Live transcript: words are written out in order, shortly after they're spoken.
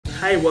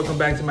Hi, welcome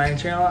back to my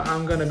channel.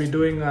 I'm gonna be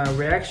doing a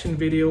reaction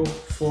video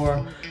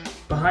for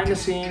behind the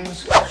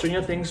scenes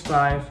Stranger Things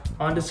 5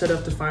 on the set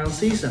of the final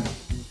season.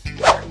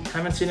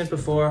 Haven't seen it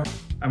before.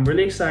 I'm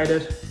really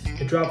excited.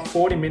 It dropped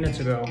 40 minutes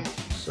ago,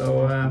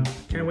 so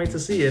can't wait to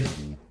see it.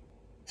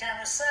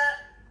 Camera set.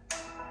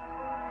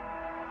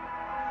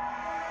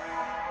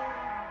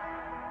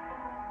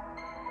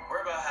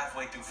 We're about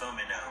halfway through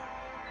filming now.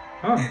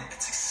 Oh.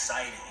 It's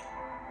exciting.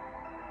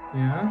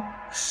 Yeah?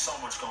 There's so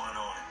much going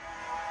on.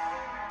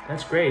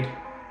 That's great.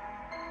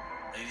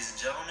 Ladies and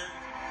gentlemen,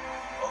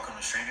 welcome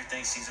to Stranger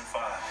Things Season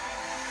 5.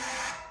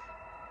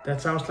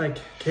 That sounds like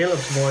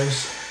Caleb's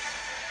voice.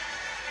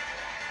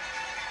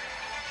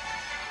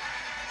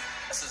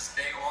 This is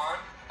day one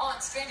on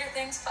Stranger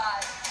Things 5.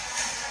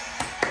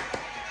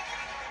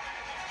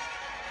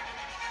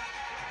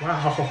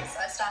 Wow. So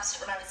I stopped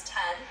when I was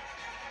 10.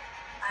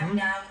 I'm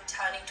now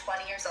turning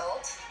 20 years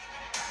old.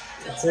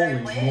 Feels very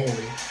Holy weird.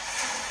 moly.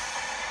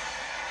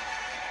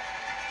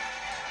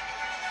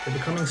 They're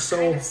becoming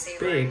so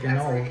big and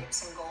old. Every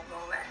single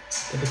moment.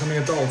 They're becoming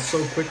adults so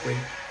quickly.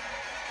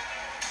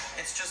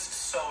 It's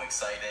just so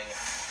exciting.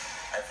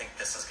 I think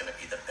this is going to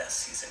be the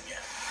best season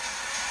yet.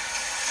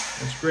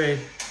 That's great.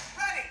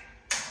 Ready?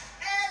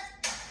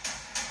 And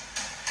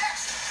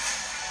action!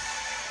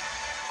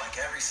 Like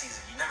every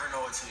season, you never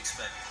know what to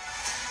expect.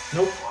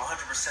 Nope.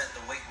 100%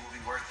 the wait will be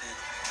worth it.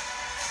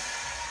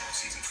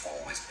 Season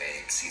 4 was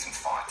big. Season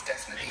 5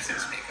 definitely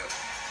feels bigger.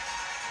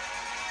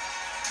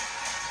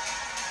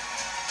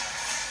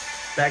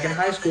 Back in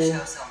high school.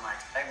 So much.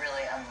 I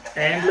really am.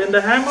 And Linda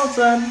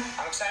Hamilton.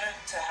 I'm excited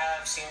to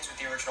have scenes with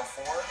the original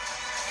 4.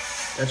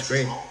 That's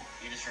great.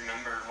 You just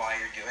remember why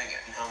you're doing it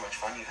and how much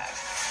fun you have.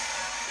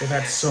 They've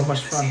had so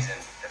much This fun. season,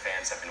 the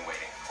fans have been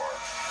waiting for.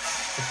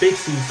 A big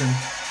season.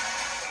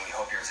 And we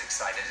hope you're as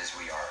excited as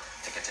we are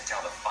to get to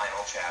tell the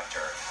final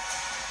chapter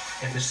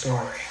in the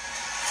story.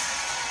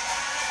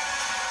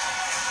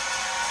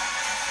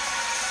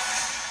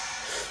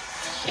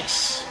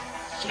 Yes.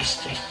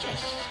 Yes, yes,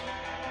 yes.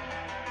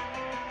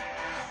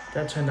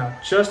 That turned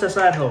out just as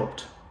I'd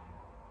hoped.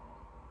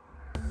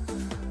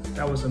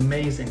 That was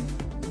amazing.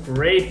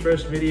 Great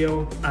first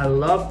video. I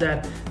love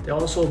that they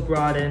also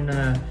brought in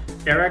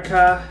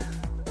Erica.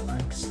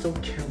 I still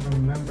can't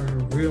remember her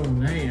real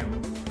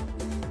name.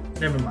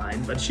 Never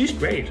mind, but she's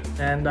great.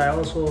 And I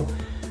also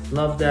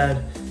love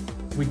that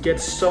we get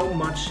so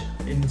much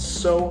in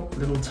so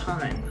little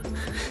time.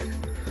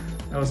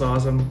 That was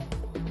awesome.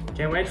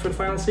 Can't wait for the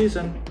final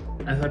season.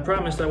 As I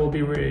promised, I will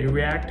be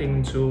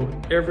reacting to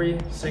every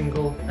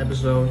single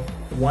episode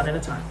one at a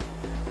time.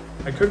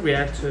 I could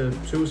react to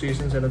 2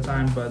 seasons at a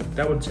time, but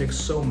that would take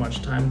so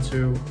much time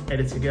to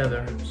edit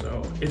together.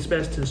 So it's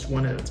best just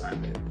one at a time.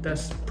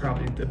 That's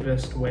probably the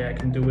best way I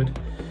can do it.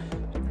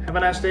 Have a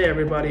nice day,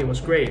 everybody. It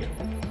was great.